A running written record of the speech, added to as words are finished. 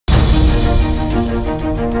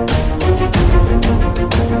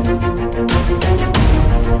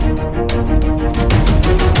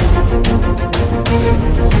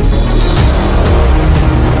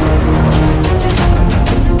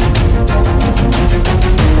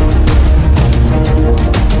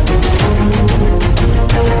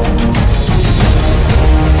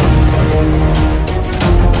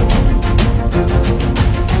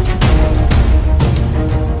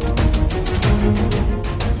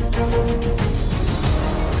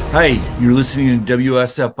Hi, you're listening to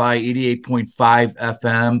WSFI 88.5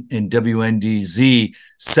 FM and WNDZ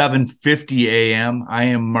 750 AM. I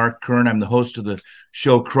am Mark Curran. I'm the host of the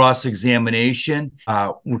show Cross Examination.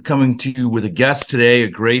 We're coming to you with a guest today, a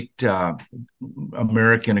great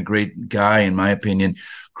American, a great guy, in my opinion,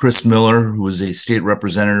 Chris Miller, who is a state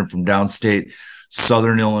representative from downstate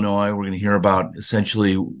Southern Illinois. We're going to hear about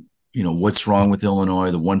essentially, what's wrong with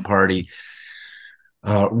Illinois, the one-party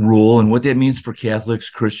rule, and what that means for Catholics,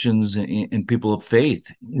 Christians, and people of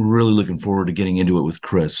faith. We're really looking forward to getting into it with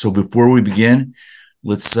Chris. So before we begin,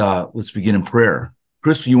 let's begin in prayer.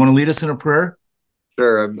 Chris, you want to lead us in a prayer?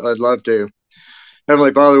 Sure, I'd love to.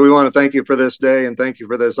 Heavenly Father, we want to thank you for this day and thank you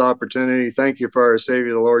for this opportunity. Thank you for our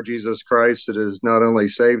Savior, the Lord Jesus Christ, that has not only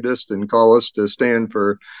saved us and called us to stand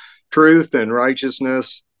for truth and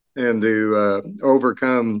righteousness and to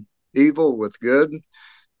overcome evil with good.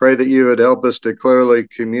 Pray that you would help us to clearly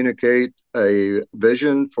communicate a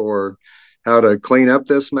vision for how to clean up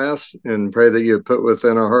this mess, and pray that you would put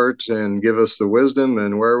within our hearts and give us the wisdom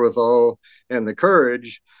and wherewithal and the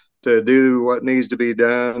courage to do what needs to be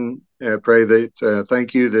done. I pray that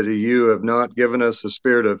thank you that you have not given us a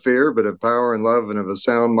spirit of fear, but of power and love and of a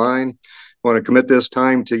sound mind. I want to commit this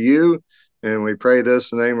time to you, and we pray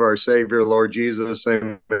this in the name of our Savior, Lord Jesus.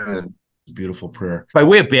 Amen. Beautiful prayer. By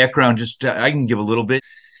way of background, just I can give a little bit.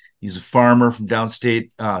 He's a farmer from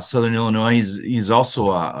downstate Southern Illinois. He's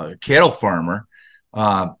also a cattle farmer.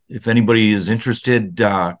 If anybody is interested,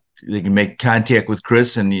 they can make contact with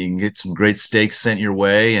Chris, and you can get some great steaks sent your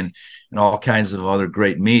way and all kinds of other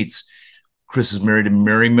great meats. Chris is married to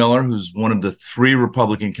Mary Miller, who's one of the 3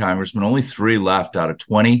 Republican congressmen, only 3 left out of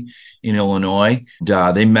 20 in Illinois.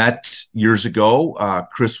 They met years ago.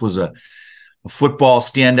 Chris was a football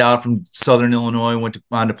standout from Southern Illinois, went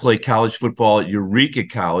on to play college football at Eureka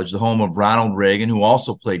College, the home of Ronald Reagan, who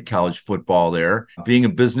also played college football there. Being a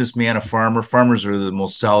businessman, a farmer, farmers are the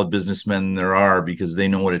most solid businessmen there are because they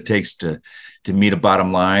know what it takes to meet a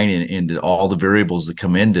bottom line and all the variables that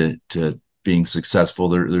come into being successful.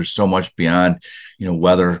 There's so much beyond,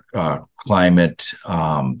 weather, climate,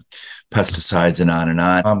 pesticides, and on and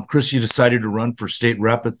on. Chris, you decided to run for state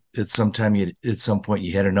rep at some point.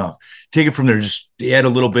 You had enough. Take it from there. Just add a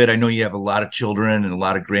little bit. I know you have a lot of children and a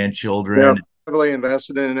lot of grandchildren. Yeah, heavily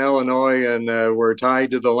invested in Illinois, and we're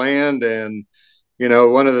tied to the land. And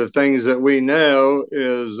one of the things that we know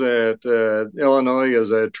is that Illinois is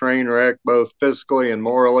a train wreck, both fiscally and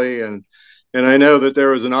morally. And I know that there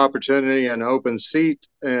was an opportunity, an open seat,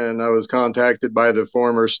 and I was contacted by the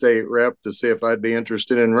former state rep to see if I'd be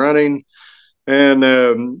interested in running.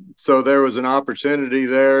 And so there was an opportunity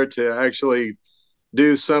there to actually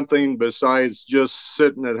do something besides just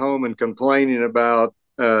sitting at home and complaining about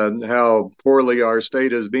how poorly our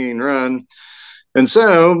state is being run. And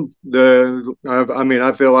so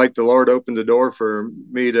I feel like the Lord opened the door for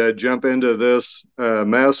me to jump into this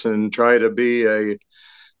mess and try to be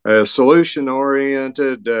a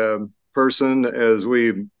solution-oriented person as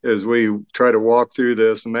we try to walk through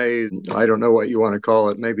this maze. I don't know what you want to call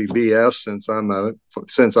it, maybe BS,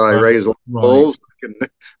 since I raise bulls, I can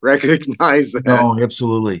recognize that. No,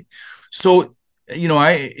 absolutely. So,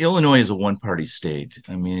 Illinois is a one-party state.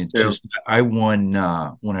 I mean, I won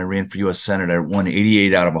when I ran for U.S. Senate. I won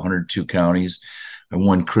 88 out of 102 counties. I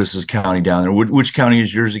won Chris's county down there. Which county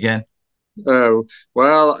is yours again?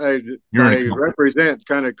 Well, I represent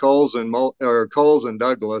kind of Coles and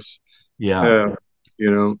Douglas. Yeah.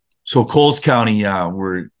 So Coles County,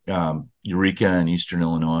 where Eureka and Eastern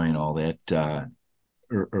Illinois and all that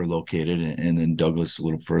are located, and then Douglas a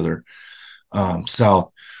little further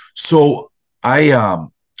south. So I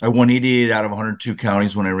won 88 out of 102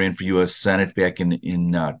 counties when I ran for U.S. Senate back in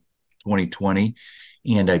 2020,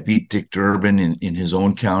 and I beat Dick Durbin in his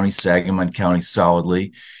own county, Sangamon County,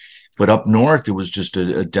 solidly. But up north, it was just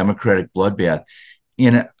a Democratic bloodbath.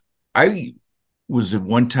 And I was at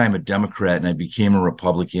one time a Democrat, and I became a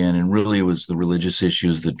Republican. And really, it was the religious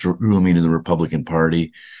issues that drew me to the Republican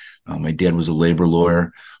Party. My dad was a labor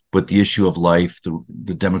lawyer. But the issue of life,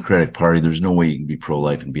 the Democratic Party, there's no way you can be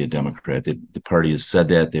pro-life and be a Democrat. The party has said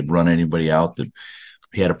that. They've run anybody out that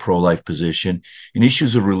had a pro-life position. And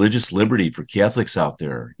issues of religious liberty for Catholics out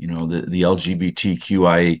there, the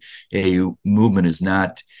LGBTQIA movement is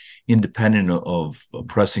not independent of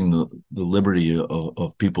oppressing the liberty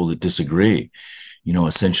of people that disagree.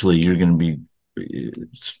 Essentially, you're going to be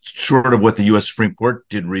short of what the U.S. Supreme Court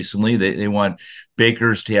did recently. They want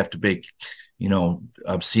bakers to have to bake,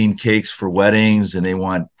 obscene cakes for weddings, and they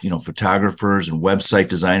want, photographers and website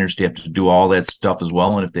designers to have to do all that stuff as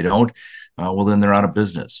well. And if they don't, well, then they're out of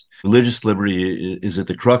business. Religious liberty is at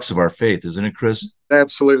the crux of our faith, isn't it, Chris?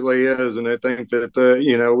 Absolutely is. And I think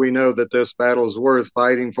that, we know that this battle is worth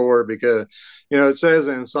fighting for because, it says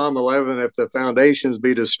in Psalm 11, if the foundations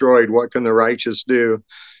be destroyed, what can the righteous do?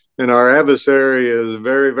 And our adversary is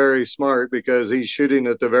very, very smart because he's shooting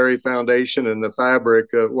at the very foundation and the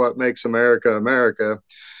fabric of what makes America America.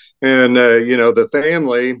 And, the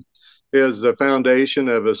family is the foundation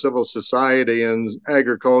of a civil society, and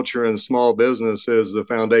agriculture and small business is the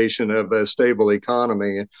foundation of a stable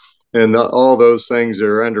economy. And all those things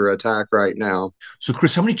are under attack right now. So,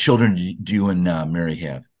 Chris, how many children do you and Mary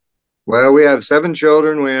have? Well, we have 7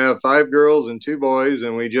 children. We have 5 girls and 2 boys,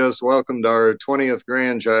 and we just welcomed our 20th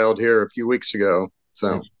grandchild here a few weeks ago.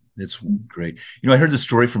 So That's great. I heard the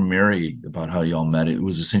story from Mary about how y'all met. It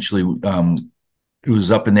was essentially it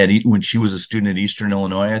was up in that when she was a student at Eastern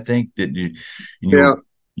Illinois, I think that you yeah, were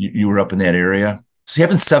you were up in that area. So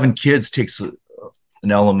having 7 kids takes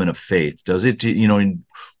an element of faith, does it?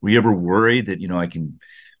 Were you ever worried that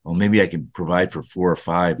maybe I can provide for 4 or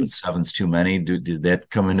 5, but 7's too many? Did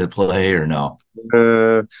that come into play or no?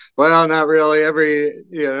 well, not really.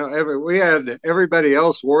 We had everybody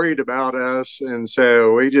else worried about us, and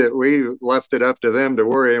so we left it up to them to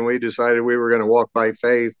worry, and we decided we were going to walk by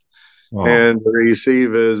faith Oh, and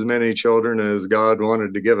receive as many children as God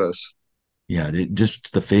wanted to give us. yeah,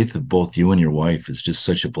 just the faith of both you and your wife is just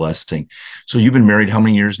such a blessing. So you've been married how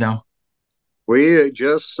many years now? We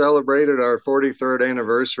just celebrated our 43rd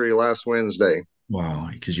anniversary last Wednesday, Wow,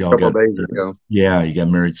 because a y'all couple of got days ago. yeah, you got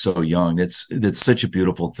married so young. That's such a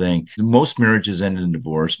beautiful thing. Most marriages end in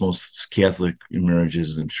divorce. Most Catholic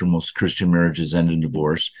marriages, I'm sure most Christian marriages end in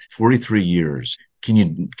divorce. 43 years. Can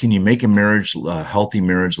you make a healthy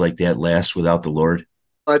marriage like that last without the Lord?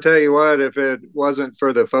 I tell you what, if it wasn't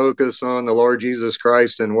for the focus on the Lord Jesus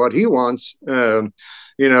Christ and what He wants,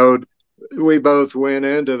 you know, we both went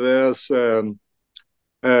into this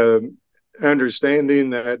uh,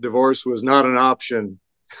 understanding that divorce was not an option,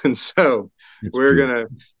 and so It's we're beautiful. gonna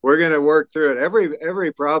we're gonna work through it.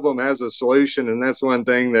 Every problem has a solution, and that's one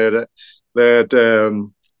thing that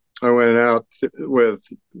I went out with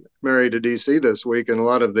Mary to DC this week, and a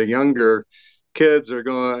lot of the younger kids are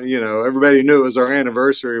going. Everybody knew it was our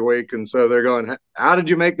anniversary week, and so they're going, "How did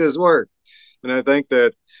you make this work?" And I think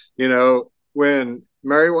that when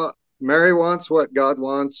Mary wants what God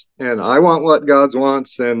wants, and I want what God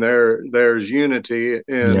wants, then there's unity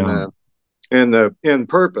Yeah, in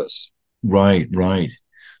purpose. right, right.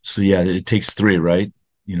 So yeah, it takes 3, right?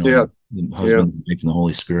 Yeah, The yeah. husband, the wife, and the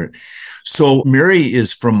Holy Spirit. So Mary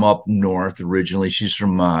is from up north originally. She's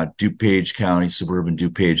from DuPage County, suburban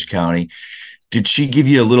DuPage County. Did she give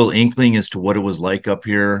you a little inkling as to what it was like up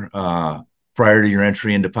here prior to your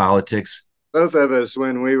entry into politics? Both of us,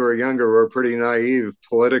 when we were younger, were pretty naive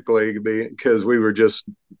politically because we were just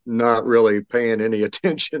not really paying any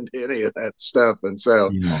attention to any of that stuff. And so,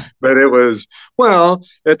 Yeah. but it was, well,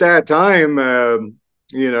 at that time,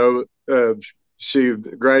 you know, uh, she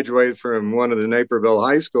graduated from one of the Naperville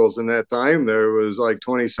high schools. And that time there was like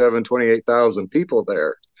 28,000 people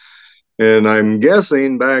there. And I'm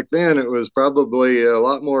guessing back then it was probably a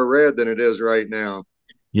lot more red than it is right now.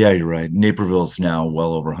 Yeah, you're right. Naperville's now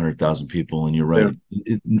well over 100,000 people, and you're right.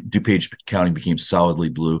 Yeah. DuPage County became solidly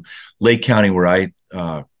blue. Lake County, where I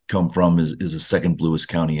come from, is the second bluest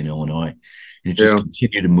county in Illinois. And it just Yeah.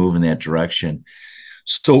 continued to move in that direction.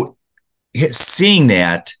 So, seeing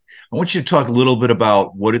that, I want you to talk a little bit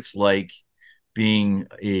about what it's like being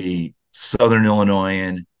a Southern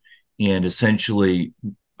Illinoisan and essentially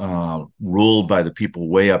ruled by the people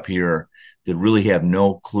way up here that really have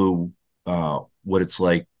no clue what it's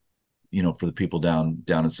like, for the people down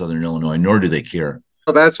in Southern Illinois, nor do they care.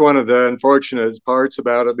 Well, that's one of the unfortunate parts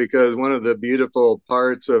about it because one of the beautiful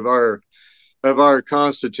parts of our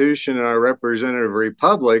Constitution and our representative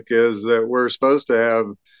republic is that we're supposed to have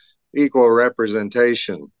equal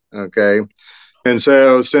representation. Okay. And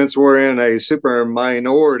so since we're in a super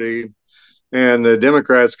minority and the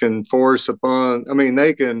Democrats can force upon, I mean,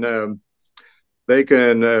 they can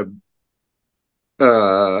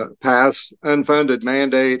pass unfunded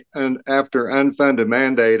mandate and after unfunded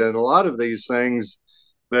mandate. And a lot of these things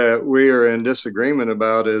that we are in disagreement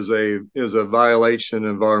about is a violation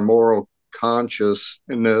of our moral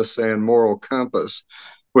consciousness and moral compass,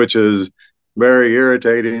 which is very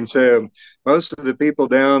irritating. So most of the people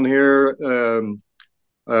down here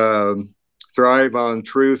thrive on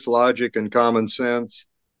truth, logic, and common sense.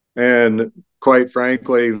 And quite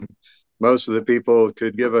frankly, most of the people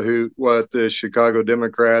could give a hoot what the Chicago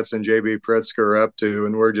Democrats and JB Pritzker are up to,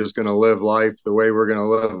 and we're just going to live life the way we're going to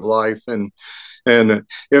live life. And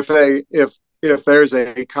if if there's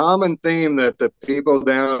a common theme that the people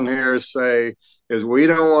down here say is we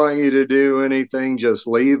don't want you to do anything, just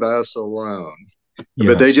leave us alone.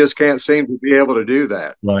 But they Yes, just can't seem to be able to do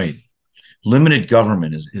that. right. Limited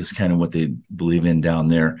government is kind of what they believe in down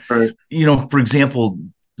there. Right. For example,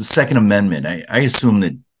 the Second Amendment, I assume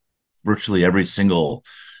that virtually every single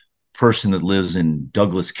person that lives in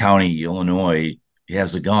Douglas County, Illinois,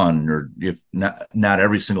 has a gun, or if not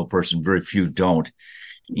every single person, very few don't.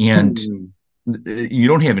 And you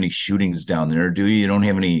don't have any shootings down there, do you? You don't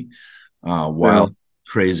have any No. wild,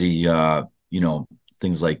 crazy,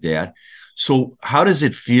 things like that. So, how does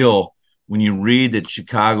it feel when you read that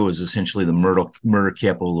Chicago is essentially the murder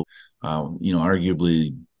capital,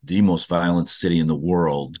 arguably the most violent city in the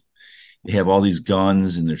world? They have all these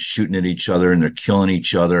guns and they're shooting at each other and they're killing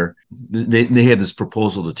each other. They have this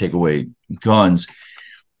proposal to take away guns,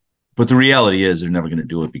 but the reality is they're never going to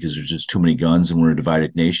do it because there's just too many guns and we're a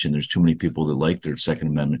divided nation. There's too many people that like their Second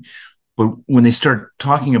Amendment. But when they start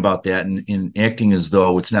talking about that and acting as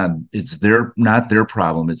though it's not their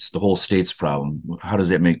problem, it's the whole state's problem. How does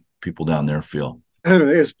that make people down there feel?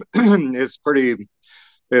 It's pretty,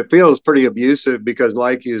 it feels pretty abusive because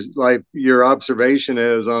like your observation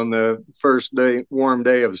is on the first day, warm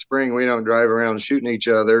day of spring, we don't drive around shooting each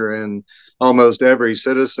other. And almost every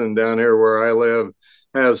citizen down here where I live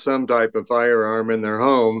has some type of firearm in their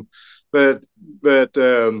home. But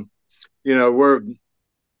we're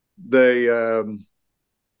the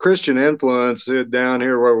Christian influence down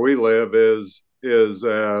here where we live is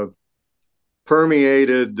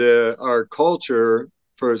permeated our culture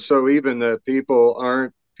for so even that people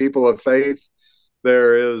aren't people of faith.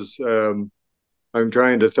 There is I'm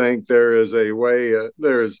trying to think. There is a way.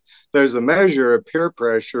 There's a measure of peer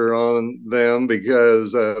pressure on them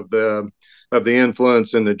because of the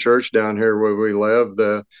influence in the church down here where we live.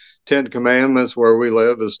 The Ten Commandments where we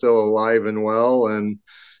live is still alive and well, and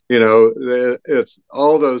it's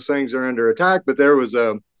all those things are under attack. But there was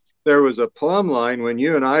a plumb line when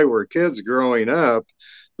you and I were kids growing up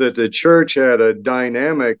that the church had a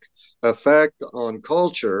dynamic effect on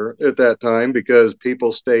culture at that time because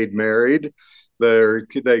people stayed married.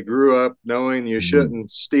 They grew up knowing you Mm.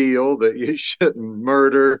 shouldn't steal, that you shouldn't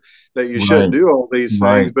murder, that you shouldn't Right, do all these things.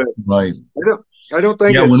 right, But right. I don't, I don't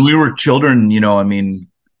think Yeah, when we it's, were children, I mean,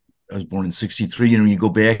 I was born in '63. You go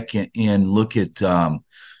back and look at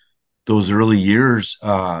those early years.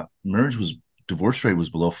 Divorce rate was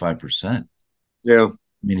below 5%. yeah.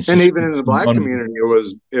 I mean, And even in it's the black community, it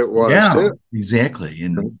was yeah, too. exactly.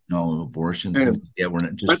 And abortions, things And like that, we're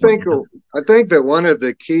not I just think I think that one of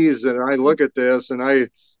the keys, and I look at this, and I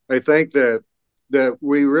think that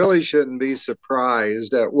we really shouldn't be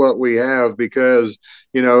surprised at what we have because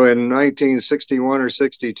in 1961 or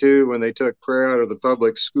 62 when they took prayer out of the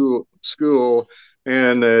public school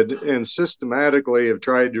and systematically have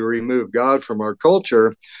tried to remove God from our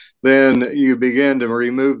culture, then you begin to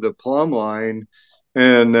remove the plumb line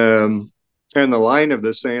and and the line of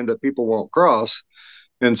the sand that people won't cross.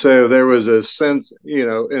 And so there was a sense,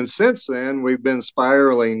 and since then we've been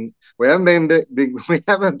spiraling. We haven't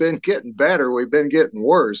been getting better. We've been getting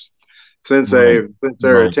worse right, since they're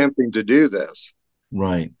right, attempting to do this.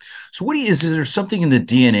 right. So, is there something in the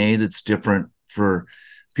DNA that's different for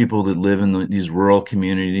people that live in these rural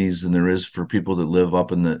communities than there is for people that live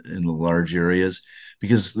up in the large areas?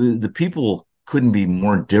 Because the people couldn't be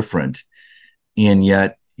more different, and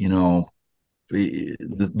yet the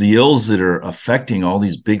ills that are affecting all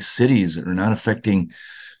these big cities are not affecting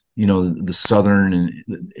the southern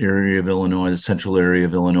area of Illinois, the central area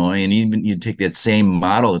of Illinois, and even you take that same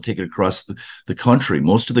model and take it across the country.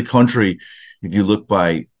 Most of the country, if you look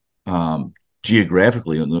by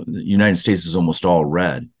geographically, the United States is almost all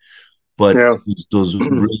red, but Yeah. those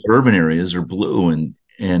really urban areas are blue.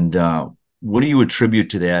 And what do you attribute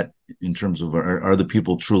to that in terms of are the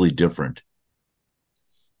people truly different?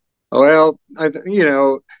 Well,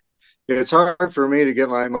 it's hard for me to get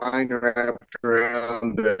my mind wrapped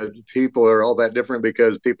around that people are all that different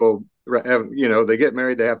because people have, they get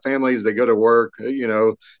married, they have families, they go to work,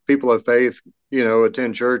 people of faith,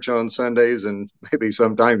 attend church on Sundays and maybe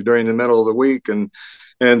sometimes during the middle of the week.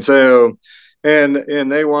 And so, and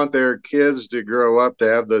they want their kids to grow up to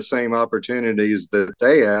have the same opportunities that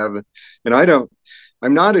they have. And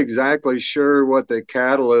I'm not exactly sure what the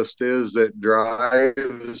catalyst is that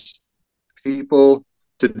drives people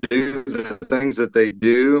to do the things that they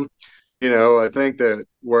do. I think that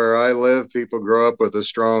where I live, people grow up with a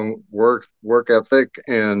strong work ethic,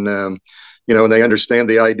 and they understand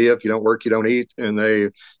the idea: if you don't work, you don't eat, and they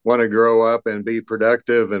want to grow up and be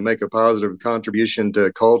productive and make a positive contribution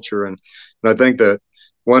to culture. And I think that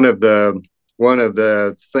one of the one of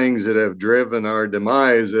the things that have driven our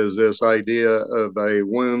demise is this idea of a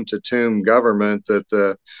womb to tomb government, that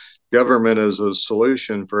the government is a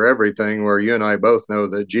solution for everything, where you and I both know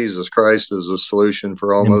that Jesus Christ is a solution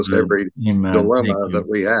for almost Amen. every Amen. Thank dilemma that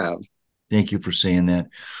you. we have. Thank you for saying that.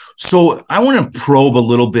 So I want to probe a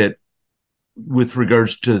little bit with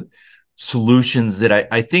regards to solutions that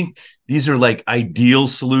I think these are like ideal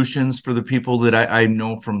solutions for the people that I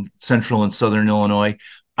know from central and southern Illinois.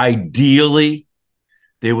 Ideally,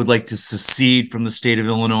 they would like to secede from the state of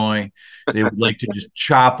Illinois. They would like to just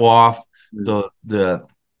chop off the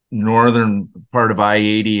northern part of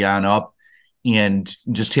I-80 on up and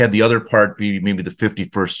just have the other part be maybe the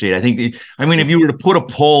 51st state. I mean, if you were to put a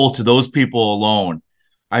poll to those people alone,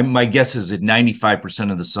 my guess is that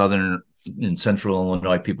 95% of the southern and central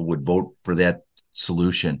Illinois people would vote for that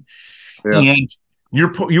solution. Yeah. And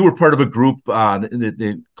you were part of a group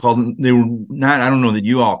that they were not, I don't know that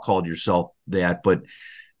you all called yourself that, but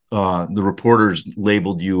the reporters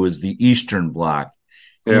labeled you as the Eastern Bloc.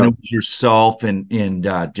 Yeah. And it was yourself and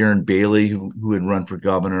Darren Bailey who had run for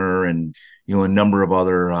governor, and a number of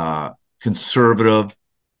other conservative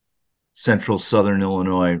central southern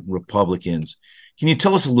Illinois Republicans. Can you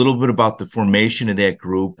tell us a little bit about the formation of that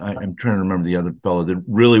group? I'm trying to remember the other fellow that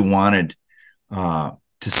really wanted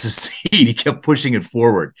to secede. He kept pushing it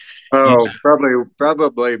forward. Oh,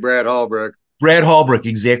 probably Brad Hallbrook. Brad Hallbrook,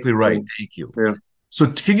 exactly right. Thank you. Yeah.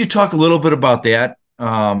 So can you talk a little bit about that?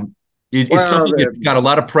 It's something that got a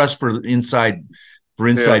lot of press for inside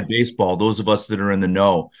baseball, those of us that are in the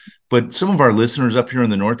know. But some of our listeners up here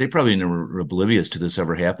in the north, they probably never oblivious to this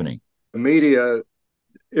ever happening. The media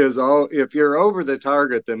is all, if you're over the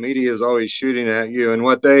target, the media is always shooting at you. And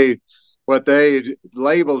what they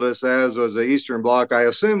labeled us as was the Eastern Bloc. I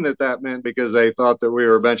assume that meant because they thought that we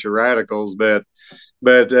were a bunch of radicals, but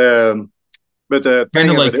the thing kind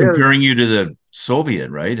of like comparing is, you to the Soviet,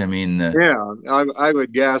 right? I mean, yeah, I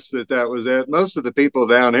would guess that was it. Most of the people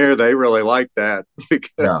down here, they really like that because,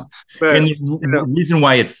 yeah. but And the reason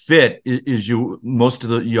why it fit is most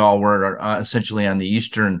of y'all were essentially on the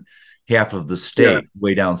eastern half of the state,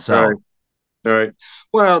 way down south. Right.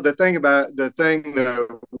 Well, the thing that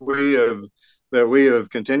we have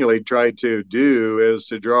continually tried to do is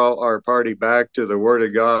to draw our party back to the Word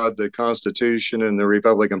of God, the Constitution, and the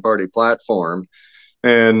Republican Party platform.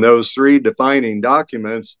 And those three defining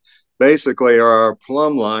documents basically are our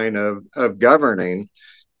plumb line of governing.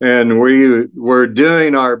 And we're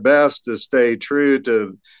doing our best to stay true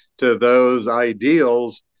to those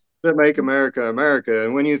ideals that make America America.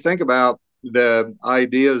 And when you think about the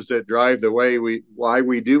ideas that drive why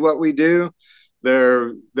we do what we do,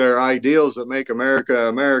 they're ideals that make America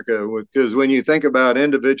America. Because when you think about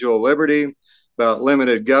individual liberty, about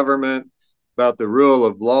limited government, about the rule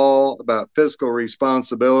of law, about fiscal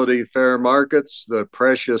responsibility, fair markets, the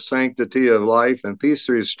precious sanctity of life, and peace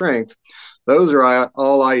through strength, those are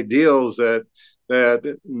all ideals that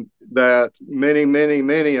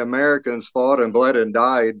many Americans fought and bled and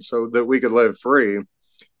died so that we could live free.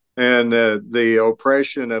 And the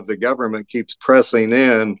oppression of the government keeps pressing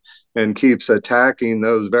in and keeps attacking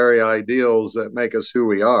those very ideals that make us who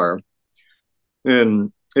we are.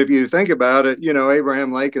 And if you think about it,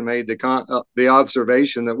 Abraham Lincoln made the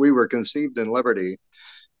observation that we were conceived in liberty.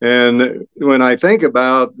 And when I think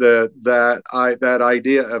about that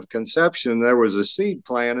idea of conception, there was a seed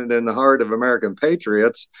planted in the heart of American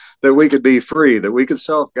patriots that we could be free, that we could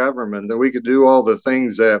self-government, that we could do all the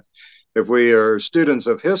things that, if we are students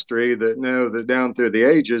of history, that know that down through the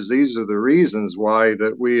ages, these are the reasons why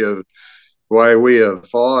we have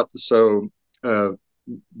fought so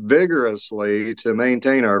vigorously to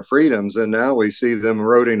maintain our freedoms, and now we see them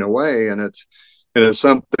eroding away. And it's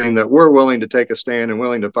something that we're willing to take a stand and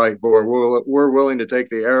willing to fight for. We're willing to take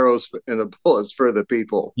the arrows and the bullets for the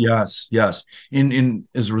people. Yes. In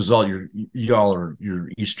as a result, y'all are your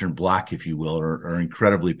Eastern Bloc, if you will, are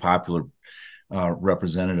incredibly popular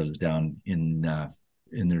representatives down in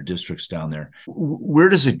their districts down there. Where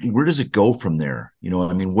does it go from there?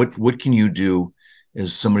 I mean, what can you do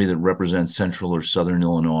as somebody that represents central or southern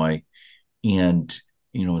Illinois, and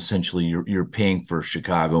essentially you're paying for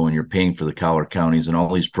Chicago, and you're paying for the collar counties and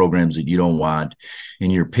all these programs that you don't want,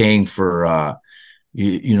 and you're paying for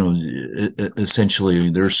essentially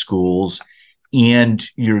their schools, and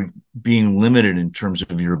you're being limited in terms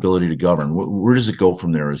of your ability to govern. Where does it go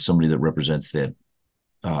from there as somebody that represents that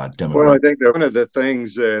demographic? Well, I think that one of the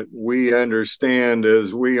things that we understand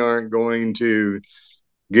is we aren't going to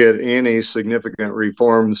get any significant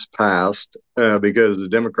reforms passed because the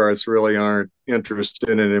Democrats really aren't interested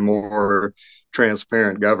in a more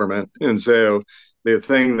transparent government. And so the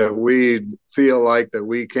thing that we feel like that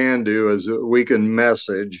we can do is we can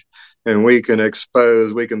message and we can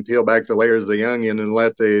expose, we can peel back the layers of the onion and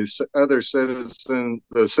let the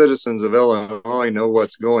citizens of Illinois know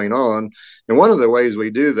what's going on. And one of the ways we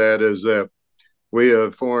do that is that we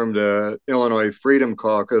have formed a Illinois Freedom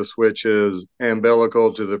Caucus, which is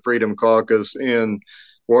umbilical to the Freedom Caucus in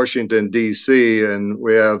Washington, D.C. And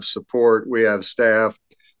we have support, we have staff,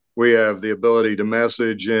 we have the ability to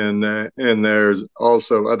message, and there's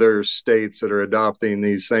also other states that are adopting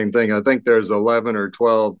these same thing. I think there's 11 or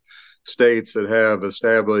 12 states that have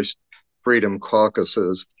established freedom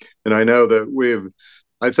caucuses, and I know that we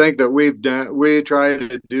try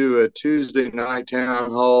to do a Tuesday night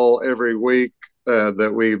town hall every week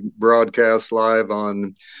that we broadcast live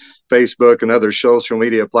on Facebook and other social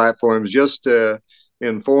media platforms just to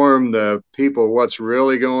inform the people what's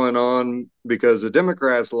really going on, because the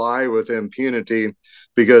Democrats lie with impunity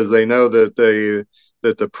because they know that the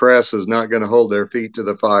press is not going to hold their feet to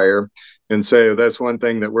the fire. And so that's one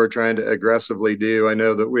thing that we're trying to aggressively do. I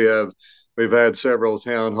know that we've had several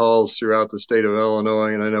town halls throughout the state of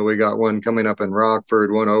Illinois, and I know we got one coming up in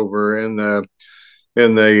Rockford, one over in the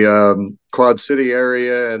Quad City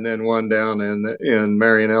area, and then one down in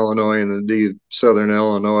Marion, Illinois, and the deep southern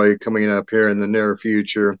Illinois coming up here in the near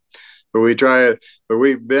future. But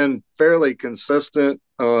we've been fairly consistent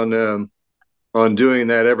on doing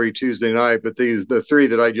that every Tuesday night. But the three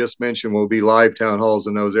that I just mentioned will be live town halls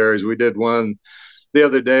in those areas. We did one the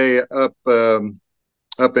other day up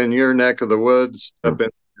in your neck of the woods, up in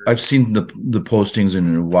I've seen the postings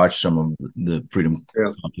and watched some of the Freedom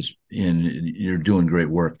Caucus, and you're doing great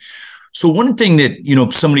work. So one thing that,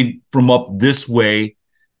 somebody from up this way,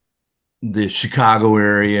 the Chicago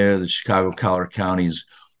area, the Chicago Collier counties,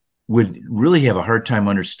 would really have a hard time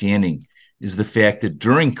understanding is the fact that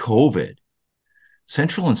during COVID,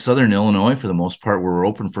 Central and Southern Illinois, for the most part, were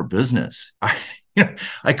open for business.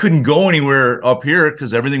 I couldn't go anywhere up here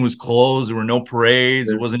because everything was closed. There were no parades.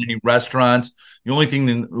 There wasn't any restaurants. The only thing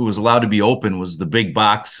that was allowed to be open was the big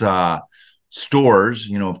box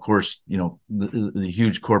stores. Of course, the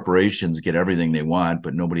huge corporations get everything they want,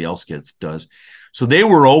 but nobody else does. So they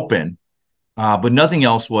were open, but nothing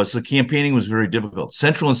else was. So campaigning was very difficult.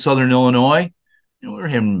 Central and Southern Illinois, we were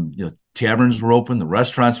having, taverns were open, the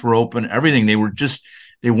restaurants were open, everything.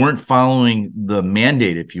 They weren't following the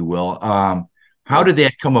mandate, if you will. How did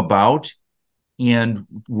that come about? And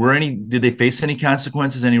did they face any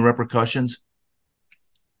consequences, any repercussions?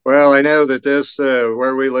 Well, I know that this,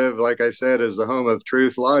 where we live, like I said, is the home of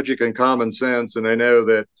truth, logic, and common sense. And I know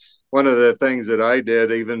that one of the things that I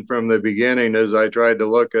did, even from the beginning, is I tried to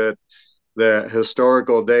look at the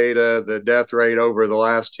historical data, the death rate over the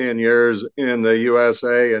last 10 years in the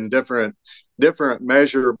USA, and different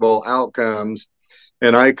measurable outcomes.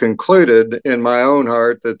 And I concluded in my own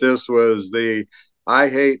heart that this was the I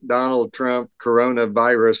hate Donald Trump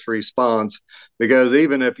coronavirus response, because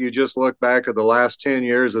even if you just look back at the last 10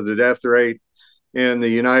 years of the death rate in the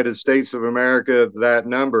United States of America, that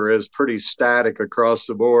number is pretty static across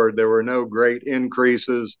the board. There were no great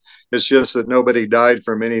increases. It's just that nobody died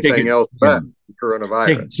from anything else but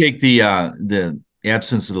coronavirus. Take the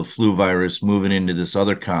absence of the flu virus, moving into this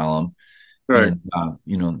other column. Right.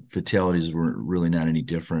 And fatalities were really not any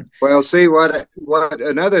different. Well, see what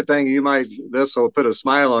another thing this will put a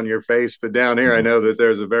smile on your face, but down here I know that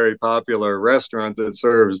there's a very popular restaurant that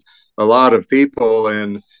serves a lot of people,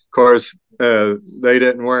 and of course they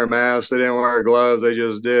didn't wear masks, they didn't wear gloves, they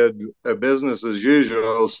just did a business as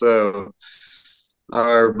usual. So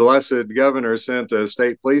our blessed governor sent the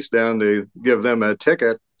state police down to give them a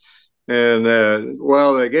ticket. And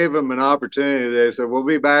they gave them an opportunity. They said, we'll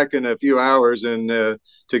be back in a few hours and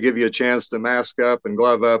to give you a chance to mask up and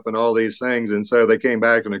glove up and all these things. And so they came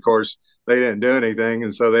back, and of course they didn't do anything.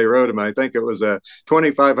 And so they wrote him, I think it was a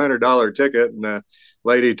 $2,500 ticket, and the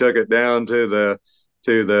lady took it down to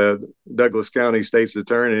the Douglas County State's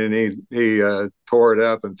Attorney, and he tore it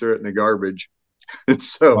up and threw it in the garbage. And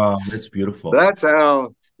so wow, that's beautiful. That's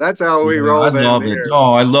how we roll. I love it.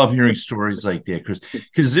 Oh, I love hearing stories like that, Chris.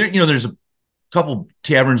 Because there's a couple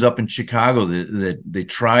taverns up in Chicago that they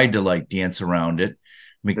tried to dance around it.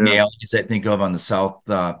 McNally's, I think of on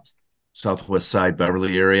the southwest side,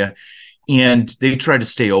 Beverly area, and they tried to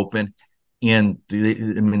stay open. And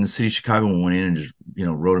the city of Chicago went in and just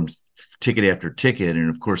wrote them ticket after ticket, and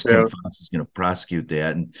of course Ken Fox is going to prosecute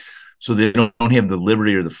that, and so they don't have the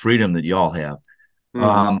liberty or the freedom that y'all have.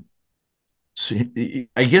 Mm-hmm. So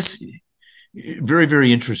I guess very,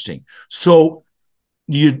 very interesting. So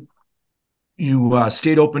you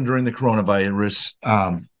stayed open during the coronavirus,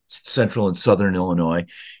 Central and Southern Illinois,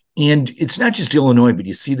 and it's not just Illinois, but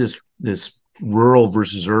you see this rural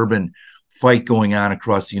versus urban fight going on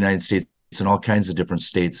across the United States and all kinds of different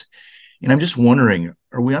states. And I'm just wondering,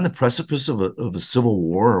 are we on the precipice of a civil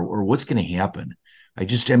war, or what's going to happen? I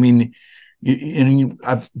mean,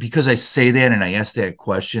 because I say that and I ask that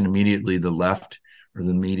question immediately, the left or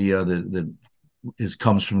the media that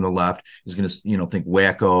comes from the left is going to, think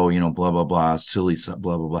wacko, blah, blah, blah, silly, blah,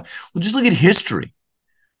 blah, blah. Well, just look at history.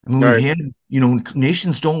 I mean, we've Right. had,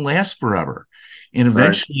 nations don't last forever. And Right.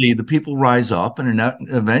 eventually the people rise up, and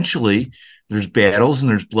eventually there's battles and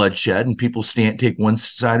there's bloodshed, and people take one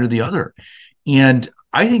side or the other. And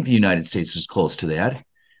I think the United States is close to that.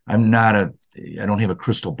 I don't have a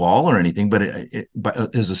crystal ball or anything, but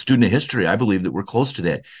as a student of history, I believe that we're close to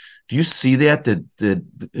that. Do you see that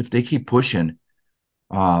if they keep pushing,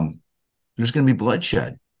 there's going to be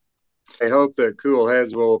bloodshed? I hope that cool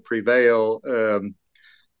heads will prevail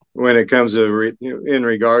when it comes to in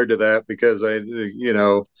regard to that, because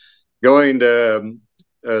going to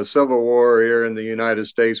a civil war here in the United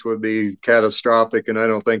States would be catastrophic, and I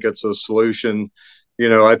don't think it's a solution.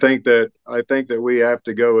 I think that we have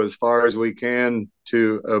to go as far as we can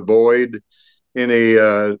to avoid any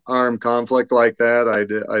armed conflict like that.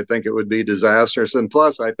 I think it would be disastrous, and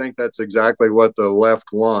plus, I think that's exactly what the left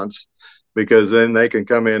wants, because then they can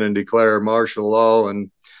come in and declare martial law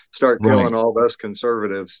and start killing Right, all us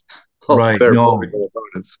conservatives, all right. their No, political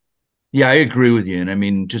opponents. yeah, I agree with you. And I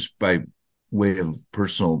mean, just by way of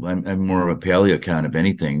personal, I'm more of a paleocon of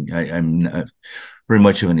anything. I'm not very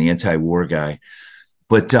much of an anti-war guy.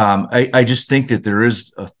 But I just think that there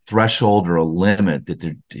is a threshold or a limit that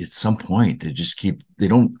at some point they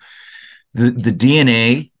don't, the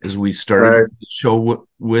DNA, as we started Right. the show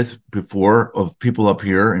with before, of people up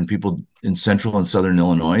here and people in central and southern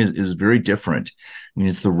Illinois is very different. I mean,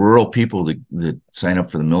 it's the rural people that sign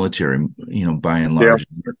up for the military, by and Yeah. large,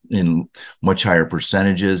 in much higher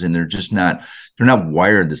percentages, and they're not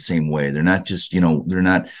wired the same way. They're not just, they're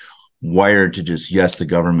not wired to just, yes, the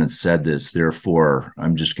government said this, therefore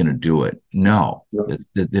I'm just going to do it. No, Yeah.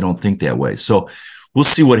 they don't think that way. So we'll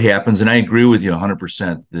see what happens. And I agree with you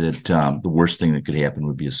 100% that the worst thing that could happen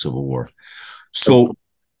would be a civil war. So,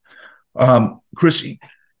 Chris,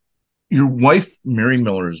 your wife, Mary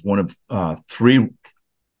Miller, is one of three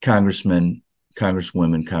congressmen,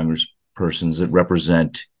 congresswomen, congresspersons that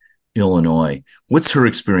represent Illinois. What's her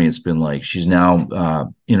experience been like? She's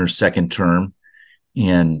now in her second term.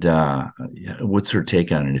 And what's her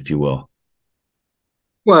take on it, if you will?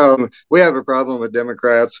 Well, we have a problem with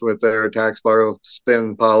Democrats with their tax bar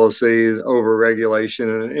spend policy, over regulation,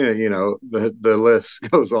 and the list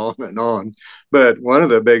goes on and on. But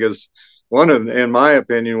in my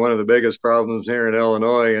opinion, one of the biggest problems here in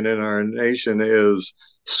Illinois and in our nation is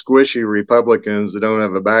squishy Republicans that don't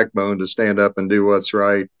have a backbone to stand up and do what's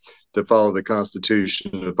right, to follow the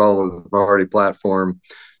Constitution, to follow the party platform.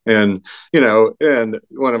 And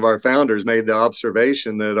one of our founders made the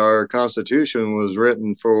observation that our Constitution was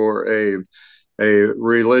written for a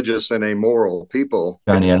religious and a moral people.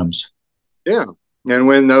 John Adams. Yeah. And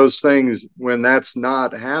when that's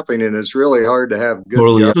not happening, it's really hard to have good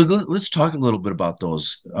Totally. government. So let's talk a little bit about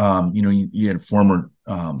those. You had a former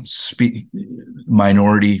House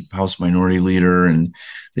minority leader, and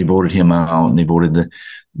they voted him out, and they voted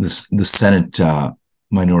the Senate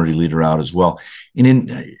minority leader out as well.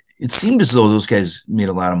 And it seemed as though those guys made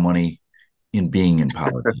a lot of money in being in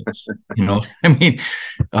politics. I mean,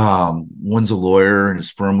 one's a lawyer, and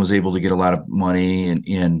his firm was able to get a lot of money,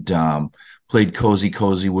 and played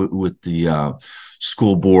cozy with the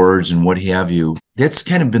school boards and what have you. That's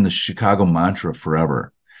kind of been the Chicago mantra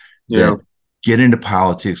forever. Yeah. That get into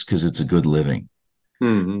politics because it's a good living.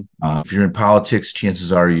 Mm-hmm. If you're in politics,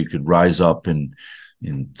 chances are you could rise up in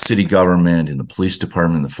city government, in the police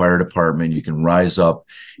department, the fire department. You can rise up.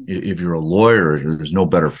 If you're a lawyer, there's no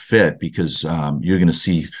better fit, because you're going to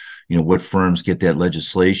see, what firms get that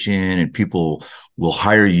legislation, and people will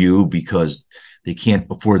hire you because they can't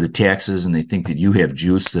afford the taxes, and they think that you have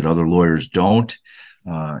juice that other lawyers don't,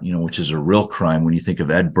 which is a real crime when you think of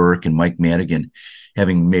Ed Burke and Mike Madigan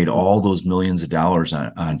having made all those millions of dollars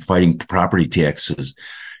on fighting property taxes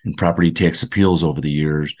and property tax appeals over the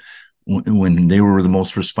years, when they were the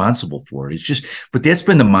most responsible for it. It's just, but that's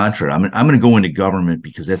been the mantra. I'm going to go into government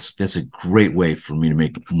because that's a great way for me to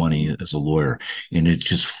make money as a lawyer. And it's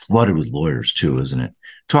just flooded with lawyers too, isn't it?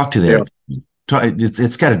 Talk to Yeah. that.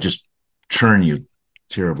 It's got to just churn you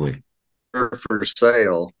terribly. For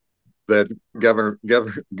sale, that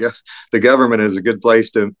the government is a good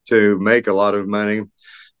place to make a lot of money.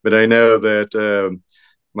 But I know that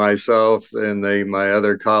myself and my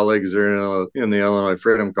other colleagues are in the Illinois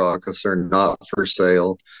Freedom Caucus are not for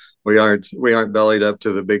sale. we aren't bellied up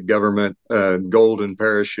to the big government golden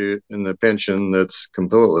parachute and the pension that's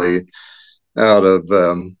completely out of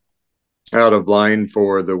out of line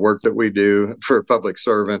for the work that we do for a public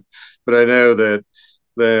servant. But I know that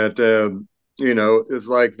it's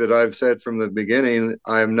like that I've said from the beginning,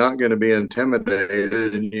 I'm not going to be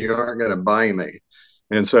intimidated and you aren't going to buy me.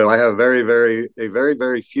 And so I have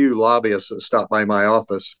very few lobbyists that stop by my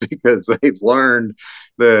office because they've learned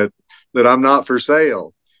that I'm not for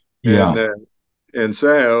sale. Yeah. And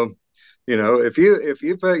so, if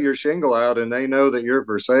you put your shingle out and they know that you're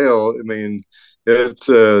for sale, I mean,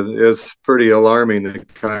 it's pretty alarming the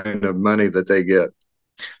kind of money that they get.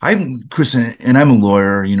 I'm Chris, and I'm a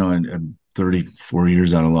lawyer, and I'm 34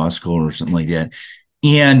 years out of law school or something like that.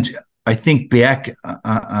 And I think back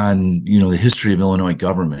on, the history of Illinois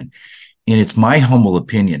government, and it's my humble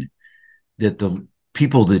opinion that the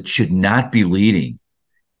people that should not be leading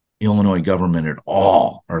Illinois government at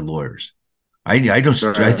all are lawyers. I Right.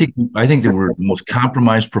 think that we're the most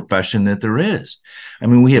compromised profession that there is. I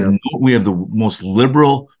mean, Yeah. we have the most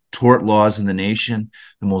liberal tort laws in the nation,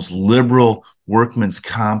 the most liberal workman's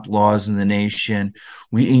comp laws in the nation.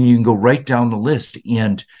 And you can go right down the list,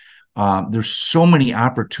 and there's so many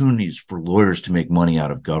opportunities for lawyers to make money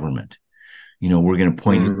out of government. We're going to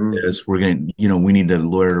point you to Mm-hmm. this. We're going to, we need a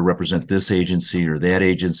lawyer to represent this agency or that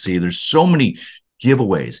agency. There's so many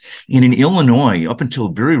giveaways. And in Illinois, up until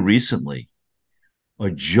very recently,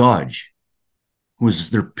 a judge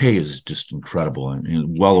their pay is just incredible. I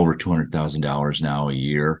mean, well over $200,000 now a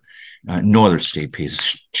year. No other state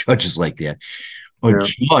pays judges like that. A Yeah.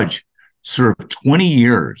 judge served 20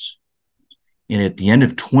 years, and at the end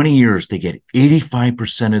of 20 years, they get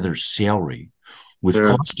 85% of their salary with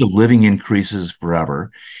Yeah. cost of living increases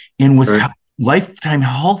forever and with Right. lifetime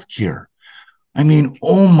health care. I mean,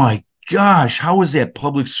 oh my gosh, how is that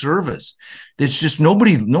public service? That's just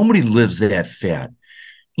nobody lives that fat.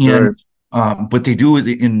 Right. And but they do it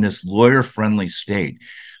in this lawyer-friendly state.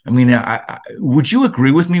 I mean, would you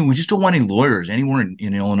agree with me? We just don't want any lawyers anywhere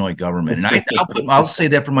in Illinois government, and I'll say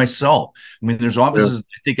that for myself. I mean, there's Yeah. offices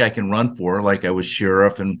I think I can run for, like I was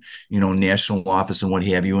sheriff and national office and what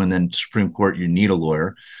have you, and then Supreme Court. You need a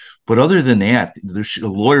lawyer, but other than that, a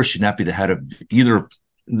lawyer should not be the head of either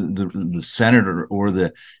the Senate or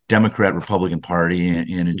the Democrat Republican Party,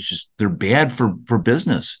 and it's just they're bad for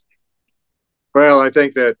business. Well, I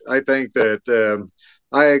think that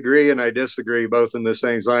I agree and I disagree both in the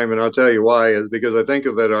same time, and I'll tell you why. Is because I think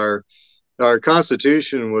of that our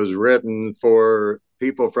Constitution was written for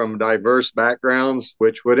people from diverse backgrounds,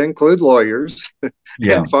 which would include lawyers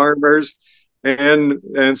Yeah. and farmers and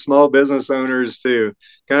small business owners to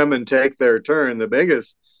come and take their turn. The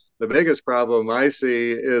biggest problem I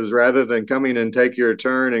see is rather than coming and take your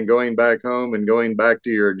turn and going back home and going back to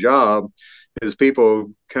your job, is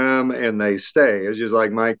people come and they stay. It's just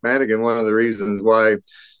like Mike Madigan. One of the reasons why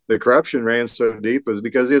the corruption ran so deep was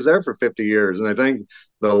because he was there for 50 years. And I think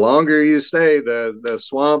the longer you stay, the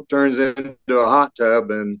swamp turns into a hot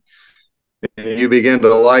tub, and you begin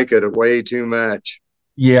to like it way too much.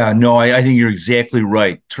 Yeah, no, I think you're exactly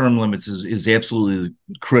right. Term limits is absolutely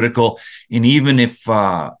critical. And even if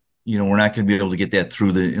we're not going to be able to get that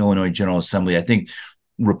through the Illinois General Assembly, I think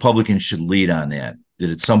Republicans should lead on that. That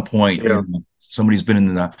at some point, Yeah. somebody's been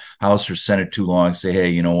in the House or Senate too long, say, hey,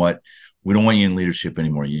 you know what? We don't want you in leadership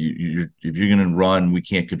anymore. If you're going to run, we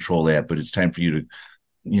can't control that, but it's time for you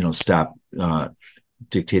to, stop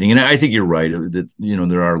dictating. And I think you're right that,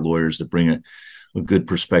 there are lawyers that bring a good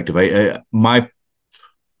perspective. My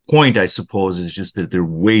point, I suppose, is just that there are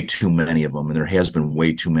way too many of them, and there has been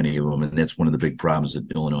way too many of them, and that's one of the big problems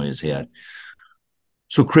that Illinois has had.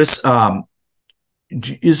 So, Chris,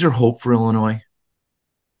 is there hope for Illinois?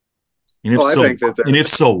 And if Well,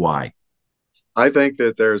 so, why? I think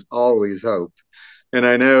that there's always hope, and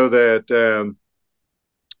I know that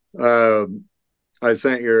uh, I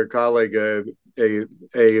sent your colleague a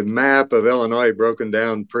map of Illinois broken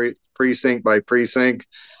down precinct by precinct,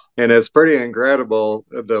 and it's pretty incredible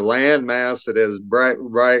the land mass that is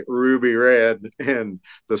bright ruby red and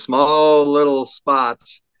the small little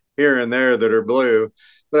spots here and there that are blue.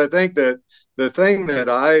 But I think that the thing that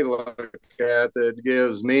I look at that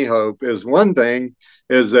gives me hope is one thing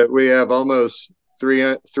is that we have almost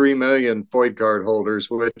 3 million FOID card holders,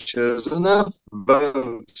 which is enough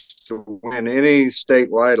votes to win any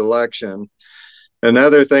statewide election.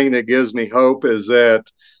 Another thing that gives me hope is that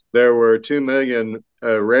there were 2 million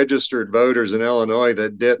registered voters in Illinois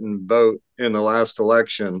that didn't vote in the last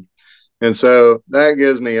election. And so that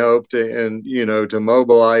gives me hope to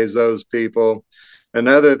mobilize those people.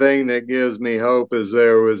 Another thing that gives me hope is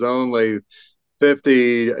there was only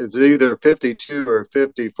it's either 52 or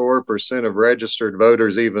 54% of registered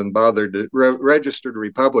voters even bothered to, registered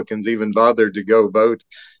Republicans even bothered to go vote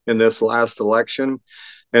in this last election.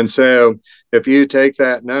 And so if you take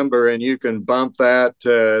that number and you can bump that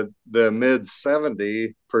to the mid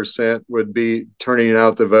 70% would be turning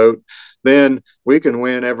out the vote, then we can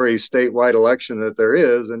win every statewide election that there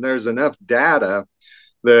is. And there's enough data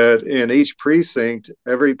that in each precinct,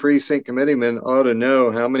 every precinct committeeman ought to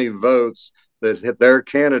know how many votes that their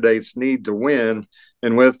candidates need to win.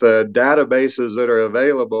 And with the databases that are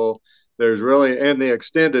available, there's really, and the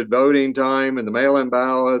extended voting time and the mail-in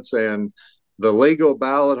ballots and the legal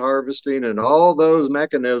ballot harvesting and all those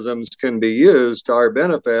mechanisms can be used to our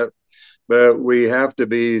benefit. But we have to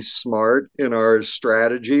be smart in our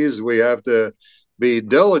strategies. We have to be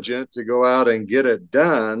diligent to go out and get it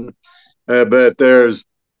done. But there's,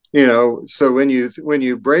 so when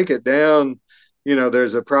you break it down,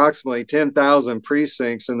 there's approximately 10,000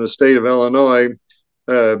 precincts in the state of Illinois,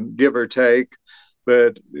 give or take.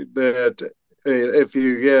 But if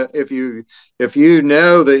you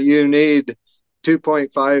know that you need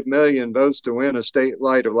 2.5 million votes to win a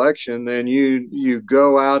statewide election, then you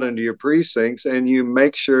go out into your precincts and you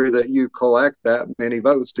make sure that you collect that many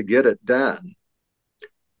votes to get it done.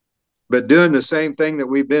 But doing the same thing that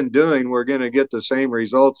we've been doing, we're going to get the same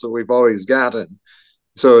results that we've always gotten.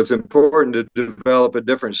 So it's important to develop a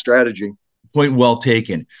different strategy. Point well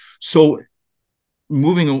taken. So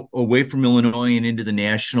moving away from Illinois and into the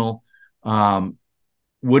national,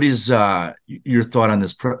 what is your thought on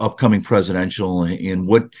this upcoming presidential, and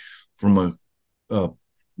what, from a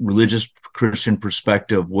religious Christian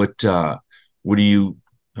perspective, how do you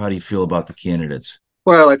feel about the candidates?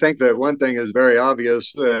 Well, I think that one thing is very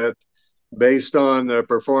obvious, that based on the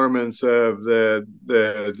performance of the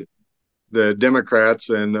Democrats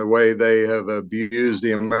and the way they have abused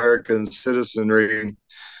the American citizenry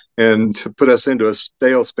and to put us into a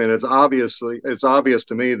tailspin, it's obvious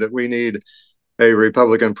to me that we need a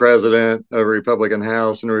Republican president, a Republican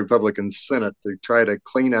House, and a Republican Senate to try to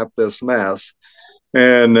clean up this mess.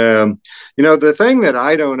 And, the thing that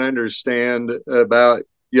I don't understand about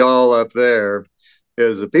y'all up there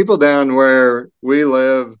is the people down where we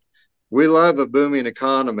love a booming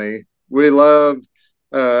economy. We love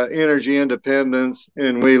energy independence,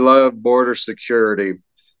 and we love border security.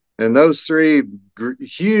 And those three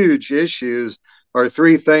huge issues are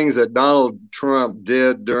three things that Donald Trump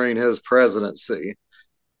did during his presidency.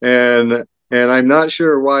 And I'm not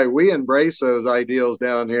sure why we embrace those ideals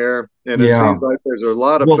down here. And it seems like there's a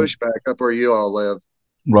lot of pushback up where you all live.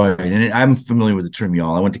 Right. And I'm familiar with the term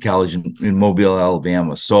y'all. I went to college in Mobile,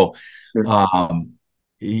 Alabama. So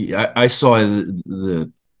I saw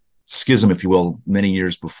the schism, if you will, many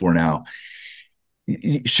years before now.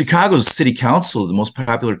 Chicago's city council, the most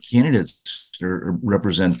popular candidates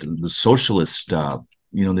represent the socialist,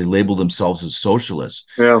 they label themselves as socialists.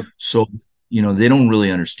 Yeah. So, they don't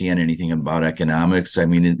really understand anything about economics. I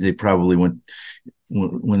mean, they probably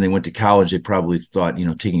when they went to college, they probably thought,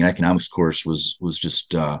 taking an economics course was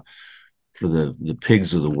just for the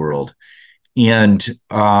pigs of the world. And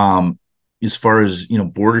as far as,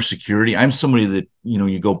 border security, I'm somebody that,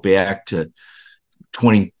 you go back to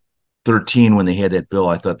 2013 when they had that bill.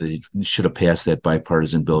 I thought they should have passed that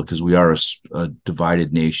bipartisan bill, because we are a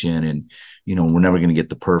divided nation, and, we're never going to get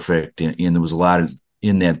the perfect. And there was a lot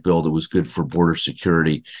in that bill that was good for border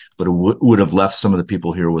security, but it would have left some of the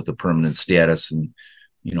people here with a permanent status. And,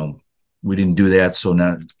 we didn't do that. So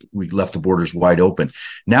now we left the borders wide open.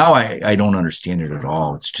 Now I don't understand it at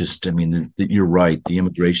all. It's just, you're right. The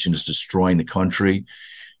immigration is destroying the country.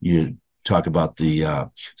 You talk about the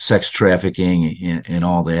sex trafficking and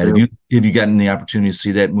all that. Yeah. Have you gotten the opportunity to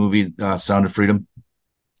see that movie, Sound of Freedom?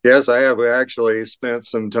 Yes, I have. We actually spent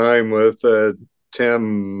some time with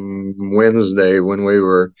Tim Wednesday when we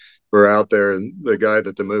were out there, the guy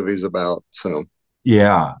that the movie's about. So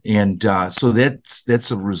yeah, and so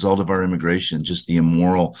that's a result of our immigration, just the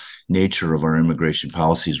immoral nature of our immigration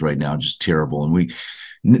policies right now, just terrible. And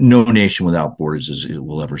no nation without borders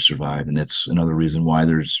will ever survive, and that's another reason why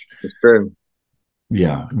there's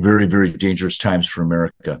very, very dangerous times for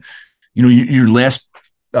America. Your last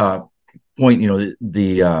point,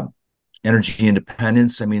 the energy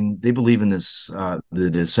independence. They believe in this,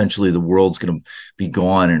 that essentially the world's going to be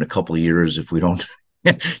gone in a couple of years if we don't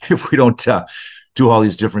do all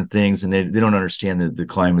these different things, and they don't understand that the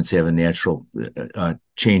climates have a natural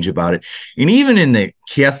change about it. And even in the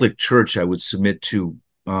Catholic Church, I would submit to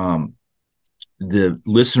the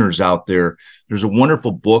listeners out there, there's a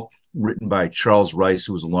wonderful book written by Charles Rice,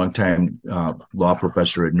 who was a longtime law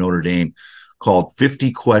professor at Notre Dame, called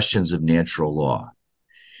 50 Questions of Natural Law.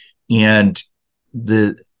 And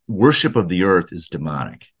the worship of the earth is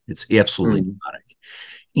demonic. It's absolutely Mm. demonic.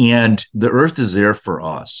 And the earth is there for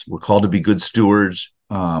us. We're called to be good stewards,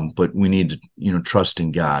 but we need to, trust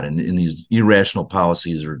in God. And these irrational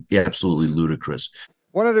policies are absolutely ludicrous.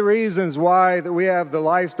 One of the reasons why that we have the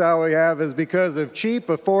lifestyle we have is because of cheap,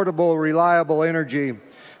 affordable, reliable energy.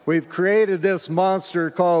 We've created this monster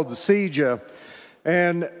called CEJA.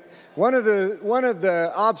 And one of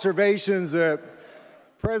the observations that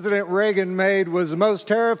President Reagan made was the most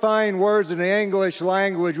terrifying words in the English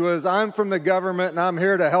language was, "I'm from the government and I'm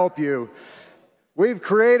here to help you." We've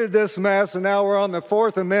created this mess and now we're on the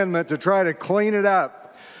Fourth Amendment to try to clean it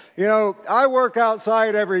up. You know, I work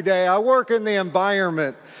outside every day. I work in the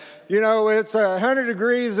environment. You know, it's 100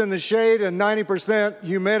 degrees in the shade and 90%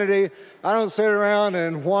 humidity. I don't sit around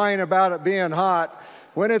and whine about it being hot.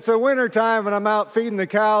 When it's a winter time and I'm out feeding the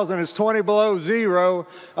cows and it's 20 below zero,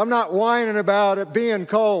 I'm not whining about it being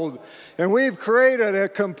cold. And we've created a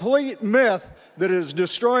complete myth that is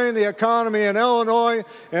destroying the economy in Illinois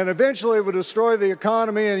and eventually will destroy the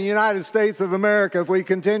economy in the United States of America if we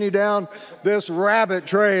continue down this rabbit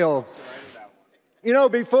trail. You know,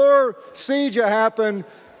 before CEJA happened,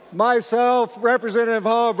 myself, Representative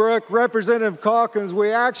Hallbrook, Representative Calkins,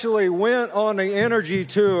 we actually went on the energy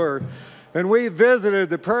tour. And we visited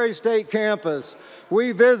the Prairie State campus.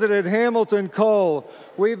 We visited Hamilton Coal.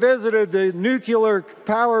 We visited the nuclear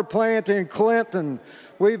power plant in Clinton.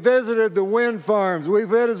 We visited the wind farms. We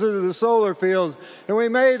visited the solar fields. And we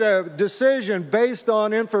made a decision based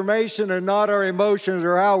on information and not our emotions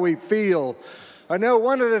or how we feel. I know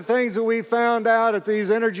one of the things that we found out at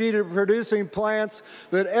these energy producing plants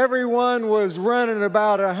that everyone was running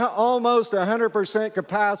about almost 100%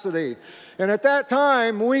 capacity. And at that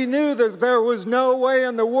time, we knew that there was no way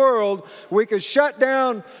in the world we could shut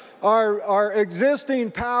down our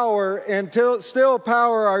existing power and still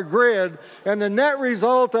power our grid. And the net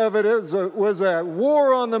result of it was a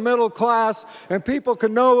war on the middle class, and people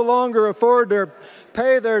could no longer afford to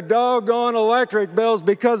pay their doggone electric bills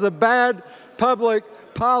because of bad public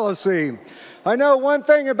policy. I know one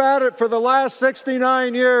thing about it. For the last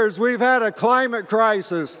 69 years, we've had a climate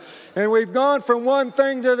crisis, and we've gone from one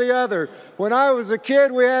thing to the other. When I was a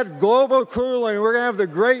kid, we had global cooling. We're going to have the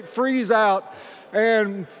great freeze out,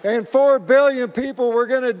 and 4 billion people were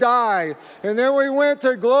going to die. And then we went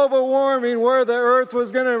to global warming, where the earth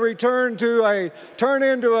was going to turn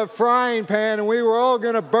into a frying pan, and we were all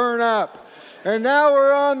going to burn up. And now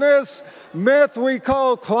we're on this myth we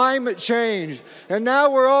call climate change, and now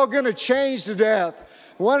we're all going to change to death.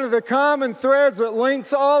 One of the common threads that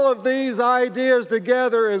links all of these ideas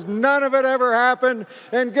together is none of it ever happened,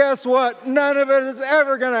 and guess what? None of it is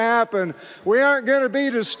ever going to happen. We aren't going to be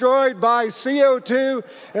destroyed by CO2,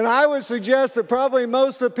 and I would suggest that probably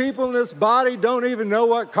most of the people in this body don't even know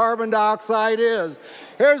what carbon dioxide is.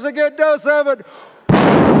 Here's a good dose of it.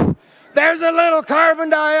 There's a little carbon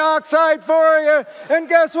dioxide for you, and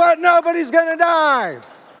guess what? Nobody's going to die.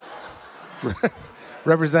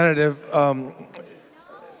 Representative,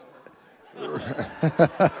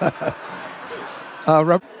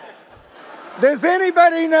 does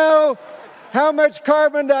anybody know how much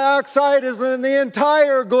carbon dioxide is in the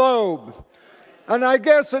entire globe? And I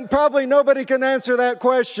guess probably nobody can answer that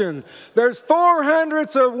question. There's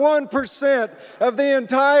 0.04% of the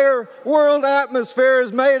entire world atmosphere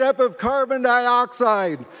is made up of carbon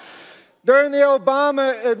dioxide. During the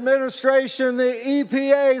Obama administration, the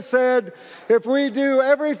EPA said if we do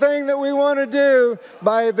everything that we want to do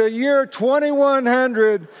by the year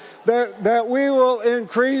 2100, that we will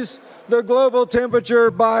increase the global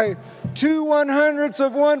temperature by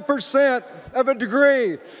 0.02% of a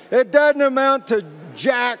degree. It doesn't amount to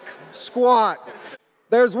jack squat.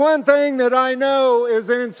 There's one thing that I know is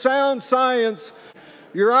in sound science,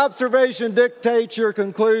 your observation dictates your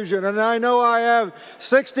conclusion. And I know I have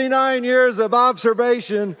 69 years of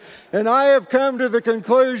observation, and I have come to the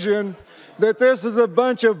conclusion that this is a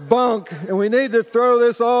bunch of bunk, and we need to throw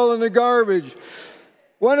this all in the garbage.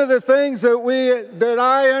 One of the things that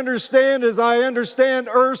I understand is I understand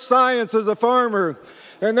earth science as a farmer.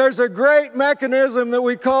 And there's a great mechanism that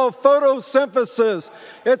we call photosynthesis.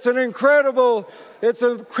 It's an incredible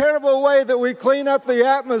way that we clean up the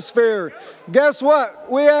atmosphere. Guess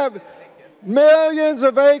what? We have millions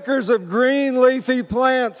of acres of green leafy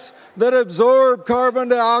plants that absorb carbon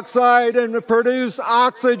dioxide and produce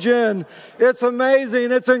oxygen. It's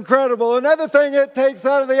amazing. It's incredible. Another thing it takes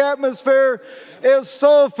out of the atmosphere is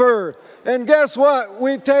sulfur. And guess what?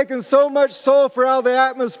 We've taken so much sulfur out of the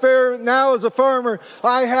atmosphere. Now as a farmer,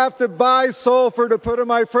 I have to buy sulfur to put in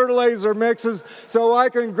my fertilizer mixes so I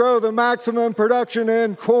can grow the maximum production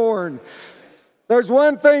in corn. There's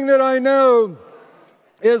one thing that I know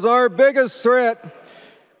is our biggest threat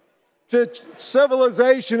to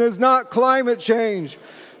civilization is not climate change.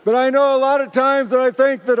 But I know a lot of times that I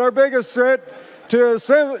think that our biggest threat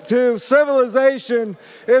to civilization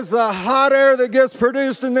is the hot air that gets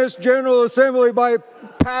produced in this General Assembly by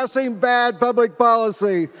passing bad public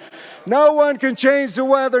policy. No one can change the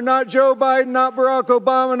weather, not Joe Biden, not Barack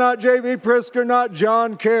Obama, not J.B. Pritzker, not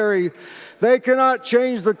John Kerry. They cannot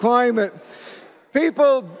change the climate.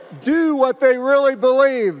 People do what they really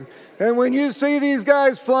believe. And when you see these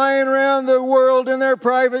guys flying around the world in their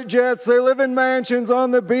private jets, they live in mansions on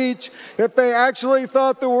the beach. If they actually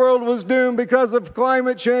thought the world was doomed because of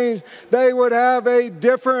climate change, they would have a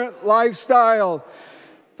different lifestyle.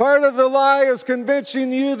 Part of the lie is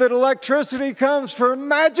convincing you that electricity comes from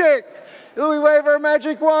magic. We wave our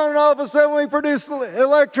magic wand and all of a sudden we produce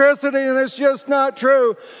electricity, and it's just not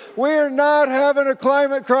true. We are not having a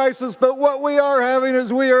climate crisis, but what we are having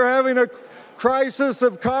is we are having a crisis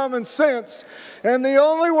of common sense. And the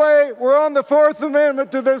only way, we're on the Fourth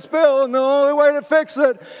Amendment to this bill, and the only way to fix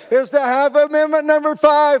it is to have Amendment number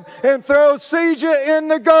 5 and throw CJA in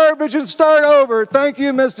the garbage and start over. Thank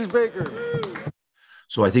you, Mr. Speaker.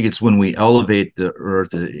 So I think it's when we elevate the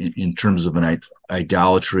earth in terms of an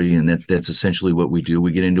idolatry, and that's essentially what we do.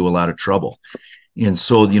 We get into a lot of trouble. And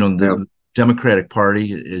so, the Democratic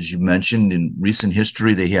Party, as you mentioned, in recent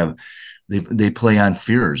history, they play on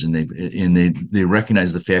fears, and they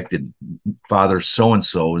recognize the fact that Father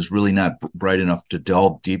so-and-so is really not bright enough to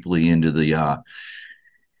delve deeply into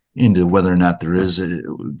whether or not there is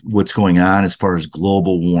what's going on as far as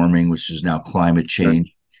global warming, which is now climate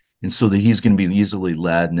change. And so that he's going to be easily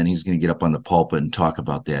led, and then he's going to get up on the pulpit and talk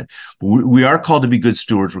about that. But we are called to be good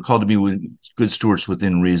stewards. We're called to be good stewards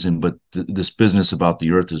within reason, but this business about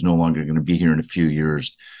the earth is no longer going to be here in a few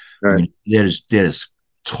years. Right. I mean, that is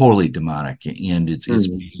totally demonic, and it's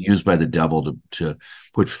being used by the devil to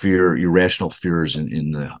put irrational fears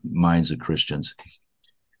in the minds of Christians.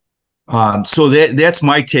 So that's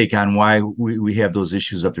my take on why we have those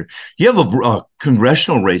issues up there. You have a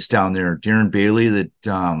congressional race down there, Darren Bailey, that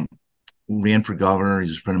ran for governor.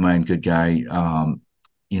 He's a friend of mine, good guy. And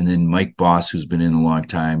then Mike Boss, who's been in a long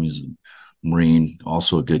time. He's a Marine,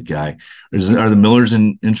 also a good guy. Are the Millers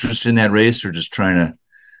interested in that race, or just trying to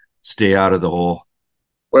stay out of the hole?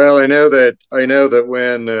 Well, I know that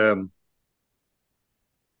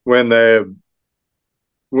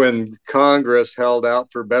when Congress held out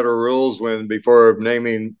for better rules before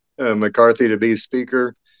naming McCarthy to be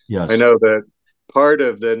Speaker, yes. I know that part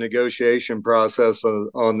of the negotiation process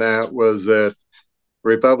on that was that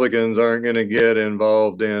Republicans aren't going to get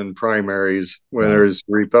involved in primaries when there's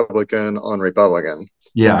Republican on Republican.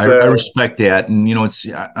 Yeah, so, I respect that. And, I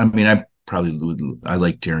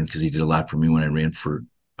like Darren because he did a lot for me when I ran for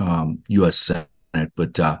U.S. Senate,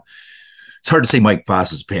 but it's hard to say Mike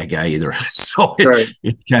Voss is a bad guy either. So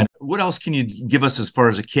what else can you give us as far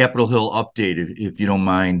as a Capitol Hill update, if you don't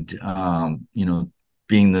mind,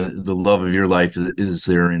 being the love of your life is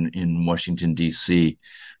there in Washington, D.C.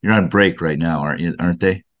 You're on break right now, aren't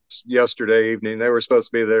they? Yesterday evening. They were supposed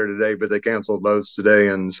to be there today, but they canceled votes today.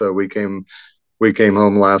 And so we came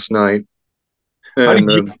home last night.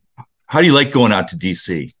 And, how do you like going out to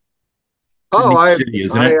D.C.? I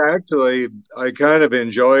kind of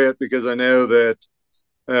enjoy it because I know that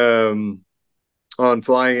on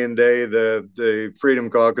fly-in day, the Freedom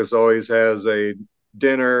Caucus always has a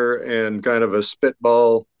dinner and kind of a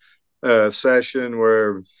spitball session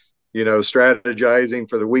where, strategizing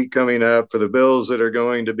for the week coming up, for the bills that are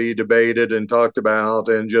going to be debated and talked about,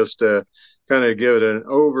 and just to kind of give it an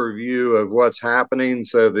overview of what's happening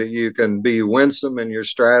so that you can be winsome in your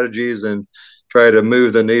strategies and try to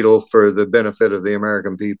move the needle for the benefit of the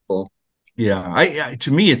American people. Yeah,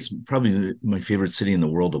 to me, it's probably my favorite city in the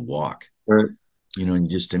world to walk. Right.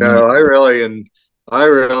 I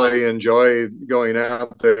really enjoy going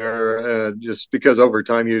out there just because over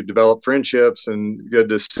time you develop friendships and good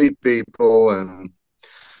to see people.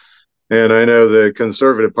 And I know the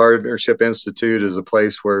Conservative Partnership Institute is a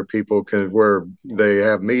place where where they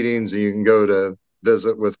have meetings and you can go to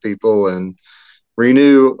visit with people and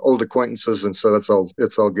renew old acquaintances. And so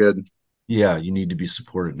it's all good. Yeah, you need to be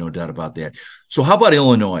supported, no doubt about that. So how about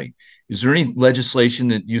Illinois? Is there any legislation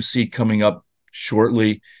that you see coming up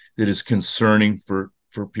shortly that is concerning for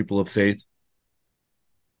people of faith?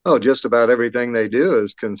 Oh, just about everything they do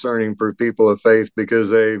is concerning for people of faith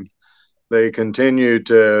because they continue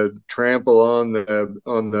to trample on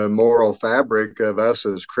the moral fabric of us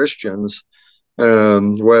as Christians,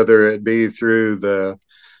 whether it be through the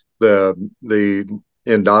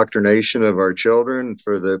indoctrination of our children,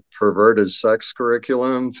 for the perverted sex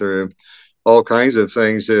curriculum, through all kinds of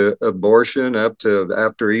things, abortion up to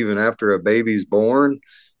after a baby's born.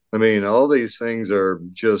 I mean, all these things are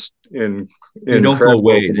just They don't go incredible.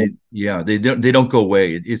 away. They don't go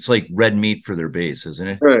away. It's like red meat for their base, isn't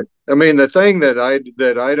it? Right. I mean, the thing that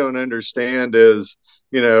I don't understand is,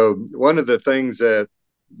 one of the things that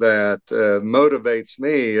motivates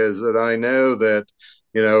me is that I know that,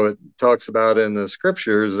 it talks about in the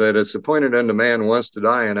scriptures that it's appointed unto man once to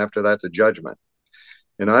die, and after that, the judgment.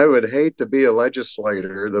 And I would hate to be a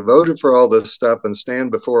legislator that voted for all this stuff and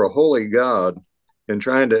stand before a holy God and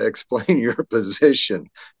trying to explain your position.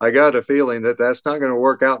 I got a feeling that that's not going to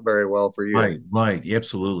work out very well for you. Right,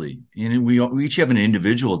 absolutely. And we each have an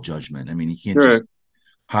individual judgment. I mean, you can't Right. just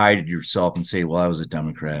hide yourself and say, "Well, I was a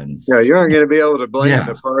Democrat." And Yeah, you aren't going to be able to blame yeah,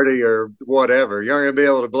 the party or whatever. You aren't going to be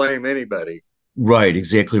able to blame anybody. right,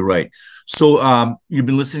 exactly right. So, you've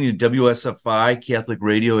been listening to WSFI Catholic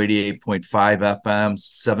Radio 88.5 FM,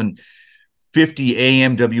 750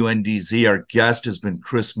 AM WNDZ. Our guest has been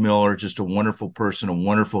Chris Miller, just a wonderful person, a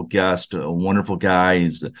wonderful guest, a wonderful guy.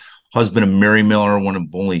 He's the husband of Mary Miller, one of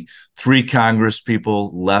only 3 Congress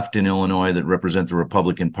people left in Illinois that represent the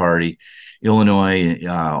Republican Party. Illinois,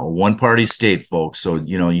 a one-party state, folks. So,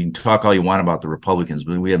 you can talk all you want about the Republicans,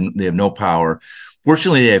 but they have no power.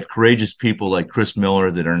 Fortunately, they have courageous people like Chris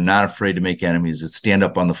Miller that are not afraid to make enemies, that stand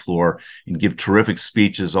up on the floor and give terrific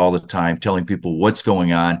speeches all the time, telling people what's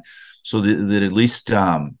going on, so that at least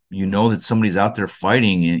that somebody's out there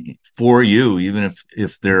fighting for you, even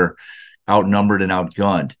if they're outnumbered and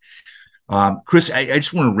outgunned. Chris, I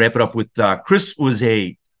just want to wrap it up with Chris was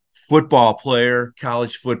a football player,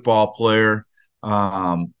 college football player,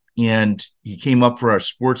 and he came up for our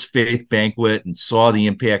sports faith banquet and saw the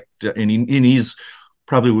impact, and he's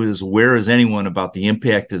probably as aware as anyone about the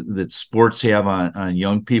impact that sports have on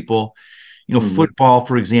young people. Football,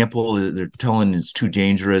 for example, they're telling it's too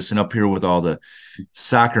dangerous. And up here with all the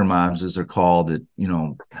soccer moms, as they're called, that,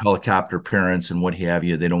 helicopter parents and what have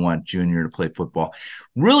you, they don't want Junior to play football.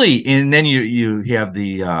 Really, and then you have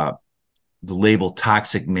the label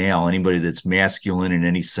toxic male, anybody that's masculine in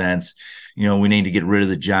any sense. We need to get rid of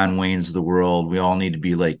the John Waynes of the world. We all need to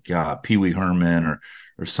be like Pee Wee Herman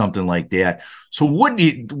or something like that. So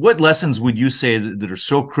what lessons would you say that are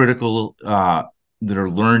so critical that are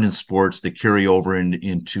learned in sports that carry over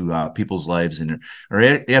into people's lives and are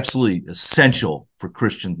absolutely essential for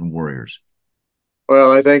Christians and warriors?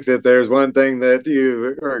 Well, I think that there's one thing that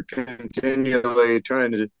you are continually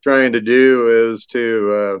trying to do is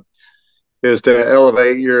to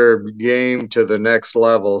elevate your game to the next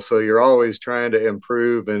level. So you're always trying to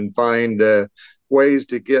improve and find ways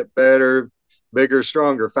to get better, bigger,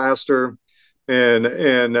 stronger, faster. And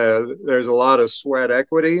there's a lot of sweat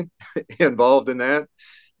equity involved in that.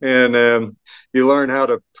 And you learn how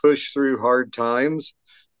to push through hard times,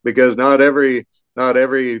 because not every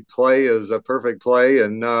play is a perfect play,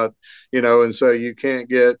 and and so you can't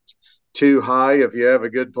get too high if you have a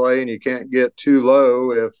good play, and you can't get too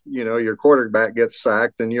low if your quarterback gets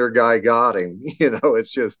sacked and your guy got him.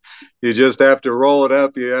 It's just, you just have to roll it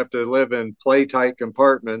up. You have to live in play tight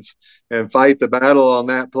compartments and fight the battle on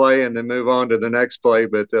that play and then move on to the next play.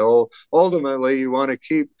 But ultimately you want to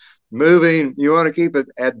keep moving, you want to keep it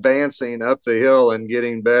advancing up the hill and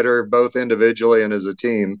getting better, both individually and as a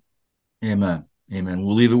team. Amen.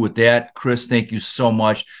 We'll leave it with that. Chris, thank you so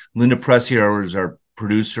much. Linda Pressier is our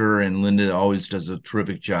producer, and Linda always does a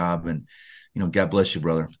terrific job. And, God bless you,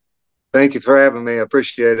 brother. Thank you for having me. I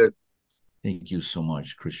appreciate it. Thank you so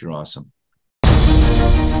much, Chris. You're awesome.